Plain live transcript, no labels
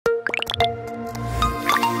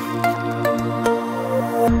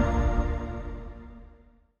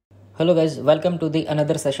Hello guys, welcome to the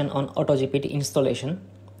another session on AutoGPT installation.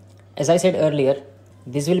 As I said earlier,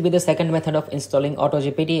 this will be the second method of installing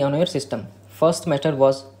AutoGPT on your system. First method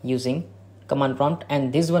was using command prompt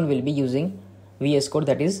and this one will be using VS Code,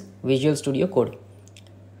 that is Visual Studio Code.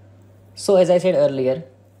 So as I said earlier,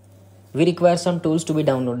 we require some tools to be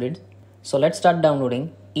downloaded. So let's start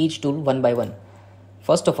downloading each tool one by one.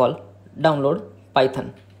 First of all, download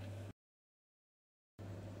Python.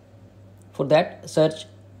 For that, search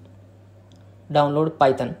download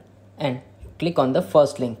Python and click on the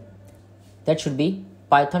first link. That should be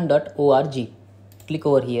python.org. Click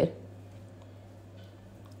over here.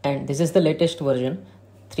 And this is the latest version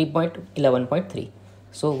 3.11.3.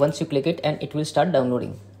 So once you click it and it will start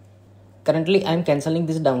downloading. Currently I am cancelling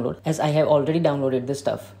this download as I have already downloaded this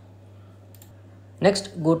stuff.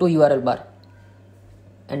 Next, go to URL bar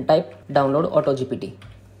and type download AutoGPT.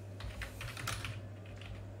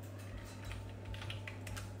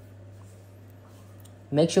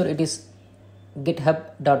 Make sure it is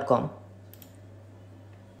github.com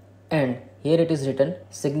and here it is written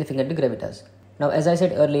significant gravitas. Now as I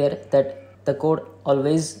said earlier that the code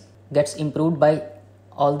always gets improved by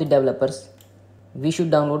all the developers, we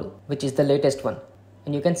should download which is the latest one,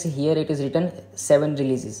 and you can see here it is written 7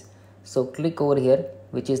 releases. So click over here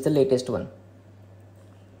which is the latest one.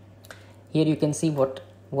 Here you can see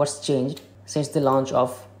what's changed since the launch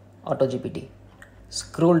of AutoGPT.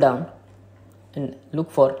 Scroll down and look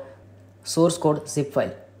for source code zip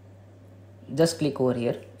file. Just click over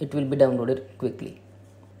here, it will be downloaded quickly.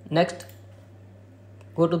 Next,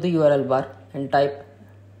 go to the URL bar and type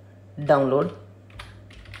download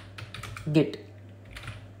git.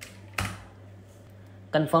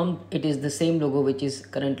 Confirm it is the same logo which is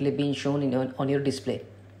currently being shown on your display.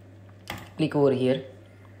 Click over here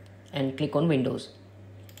and click on Windows.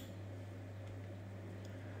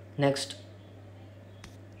 Next,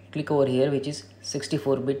 click over here which is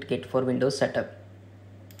 64-bit kit for Windows setup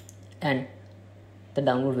and the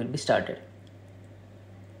download will be started.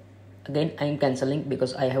 Again I am cancelling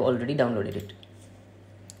because I have already downloaded it.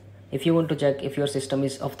 If you want to check if your system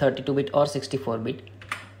is of 32-bit or 64-bit,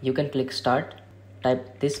 you can click start,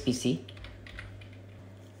 type this PC,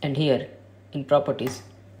 and here in properties,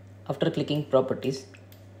 after clicking properties,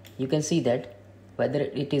 you can see that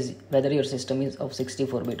whether your system is of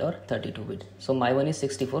 64-bit or 32-bit. So my one is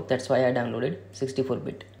 64, that's why I downloaded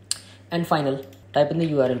 64-bit. And final, type in the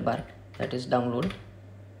URL bar, that is download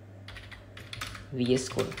VS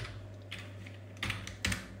Code.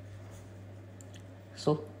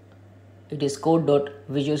 So it is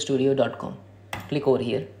code.visualstudio.com. Click over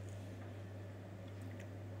here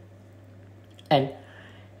and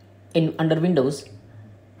under Windows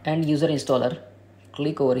and user installer,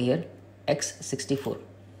 click over here x64.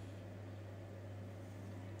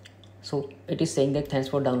 So it is saying that thanks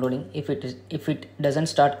for downloading. If it doesn't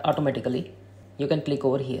start automatically, you can click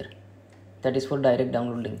over here, that is for direct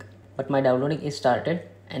download link. But my downloading is started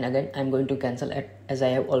and again I'm going to cancel it as I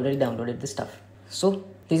have already downloaded the stuff. So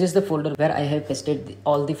this is the folder where I have pasted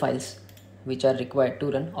all the files which are required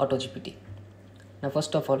to run AutoGPT. Now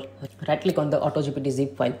first of all, right click on the AutoGPT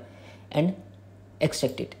zip file and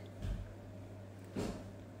extract it.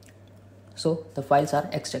 So the files are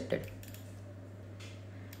extracted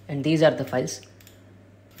and these are the files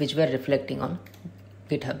which were reflecting on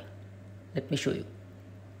GitHub. Let me show you.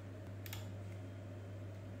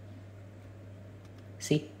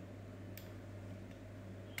 See,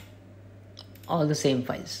 all the same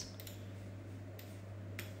files.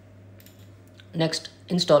 Next,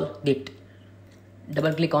 install Git.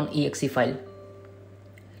 Double click on exe file,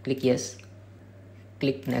 click yes,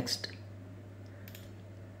 click next.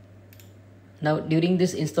 Now during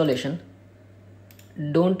this installation,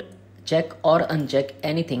 don't check or uncheck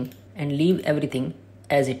anything and leave everything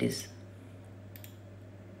as it is.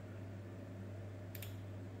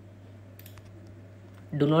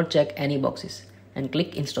 Do not check any boxes and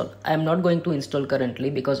click install. I am not going to install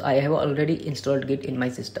currently because I have already installed Git in my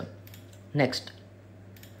system. Next,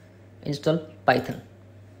 install Python.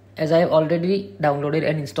 As I have already downloaded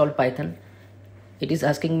and installed Python, it is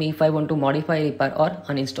asking me if I want to modify, repair or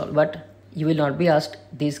uninstall, but you will not be asked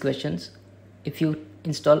these questions if you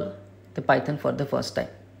install the Python for the first time.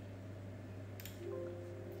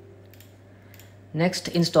 Next,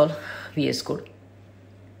 install VS Code.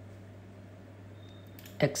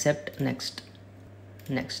 Accept next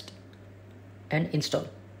and install.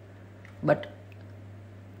 But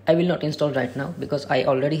I will not install right now because I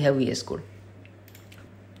already have VS Code.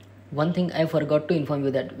 One thing I forgot to inform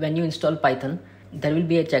you that when you install Python, there will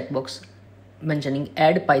be a checkbox mentioning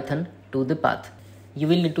add Python to the path. You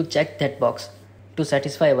will need to check that box to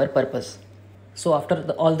satisfy our purpose. So after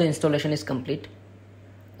all the installation is complete,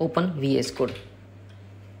 open VS Code.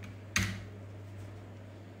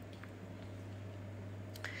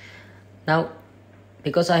 Now,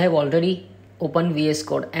 because I have already opened VS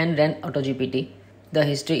Code and ran AutoGPT, the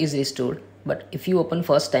history is restored. But if you open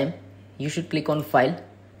first time, you should click on File,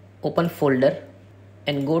 Open Folder,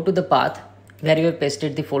 and go to the path where you have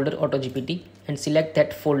pasted the folder AutoGPT and select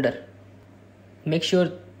that folder. Make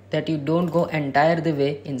sure that you don't go entire the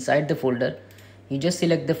way inside the folder. You just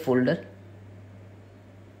select the folder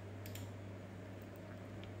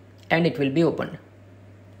and it will be opened.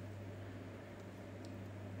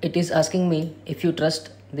 It is asking me if you trust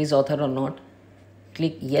this author or not.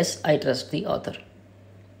 Click yes, I trust the author.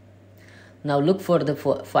 Now look for the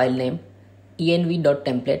file name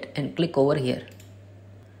env.template and click over here.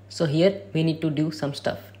 So here we need to do some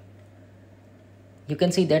stuff. You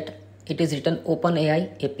can see that it is written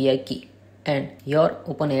OpenAI API key and your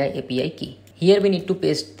OpenAI API key. Here we need to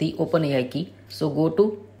paste the OpenAI key. So go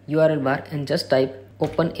to URL bar and just type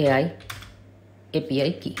OpenAI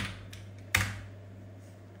API key.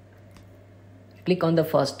 Click on the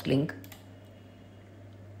first link.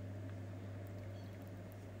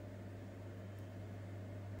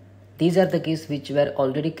 These are the keys which were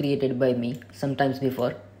already created by me sometimes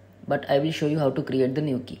before, but I will show you how to create the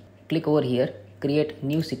new key. Click over here, create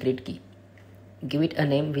new secret key. Give it a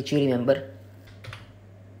name which you remember.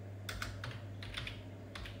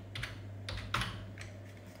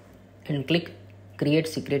 And click create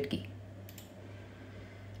secret key.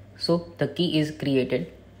 So the key is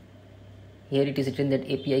created. Here it is written that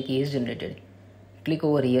API key is generated. Click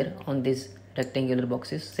over here on these rectangular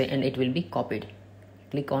boxes and it will be copied.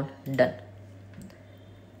 Click on done.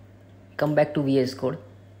 Come back to VS Code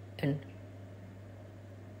and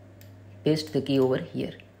paste the key over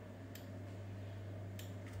here.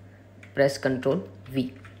 Press Ctrl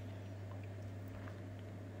V.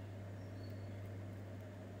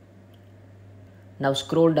 Now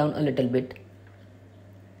scroll down a little bit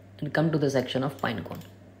and come to the section of Pinecone.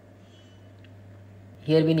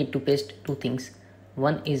 Here we need to paste two things.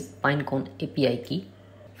 One is Pinecone API key.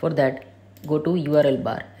 For that, go to URL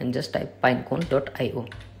bar and just type pinecone.io.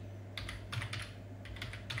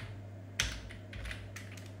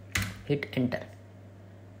 Hit enter.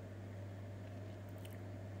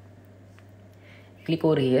 Click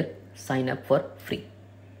over here, sign up for free.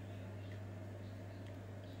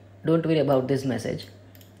 Don't worry about this message,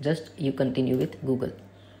 just you continue with Google.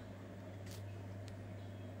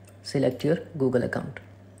 Select your Google account.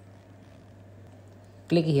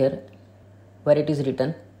 Click here where it is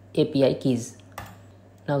written API keys.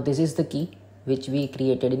 Now this is the key which we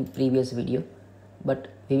created in previous video, but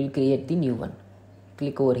we will create the new one.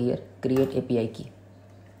 Click over here, create API key.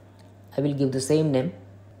 I will give the same name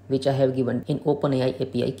which I have given in OpenAI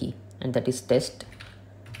API key, and that is test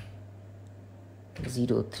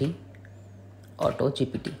 03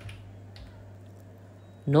 AutoGPT.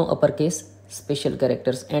 No uppercase, special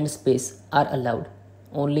characters and space are allowed.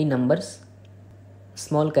 Only numbers,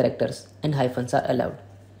 small characters and hyphens are allowed.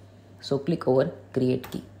 So click over create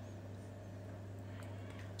key.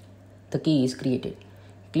 The key is created.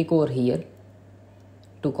 Click over here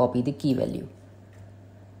to copy the key value.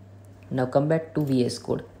 Now come back to VS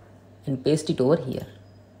Code and paste it over here.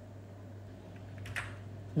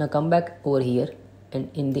 Now come back over here and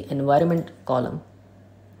in the environment column,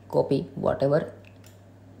 copy whatever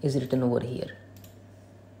is written over here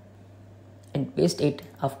and paste it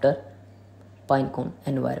after Pinecone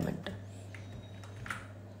environment.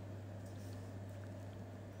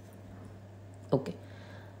 Okay,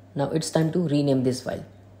 now it's time to rename this file.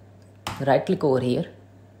 Right click over here,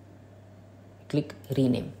 click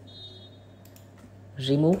rename,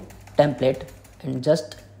 remove template and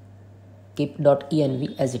just keep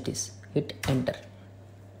 .env as it is. Hit enter.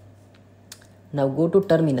 Now go to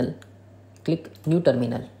terminal, click new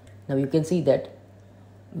terminal. Now you can see that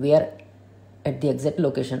we are at the exact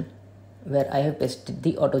location where I have pasted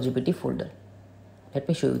the AutoGPT folder. Let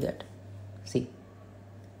me show you that. See,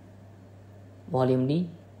 volume D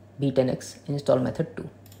B10x install method 2,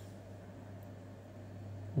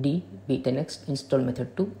 D B10x install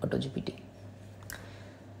method 2 AutoGPT.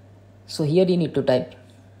 So here you need to type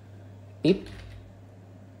pip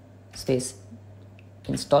space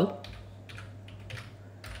install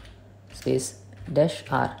space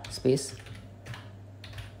 -r space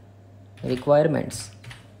requirements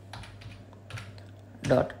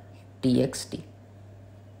 .txt.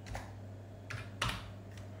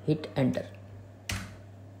 Hit enter.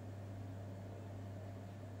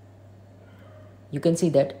 You can see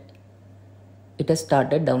that it has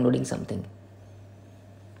started downloading something.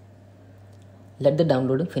 Let the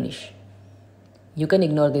downloading finish. You can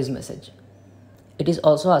ignore this message. It is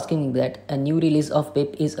also asking me that a new release of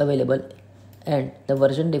pip is available and the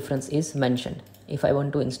version difference is mentioned if I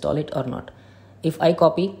want to install it or not. If I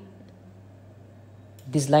copy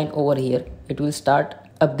this line over here, it will start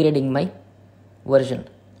upgrading my version,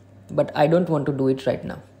 but I don't want to do it right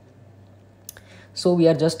now. So we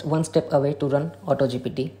are just one step away to run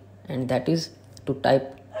AutoGPT, and that is to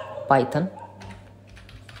type Python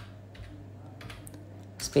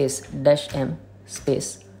space -m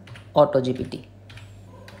space AutoGPT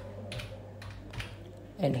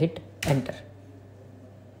and hit enter.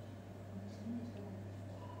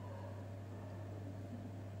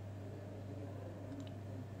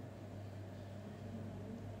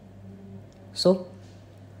 So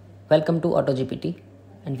welcome to AutoGPT,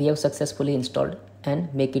 and we have successfully installed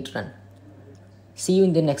and make it run. See you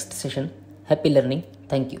in the next session. Happy learning.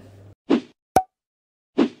 Thank you.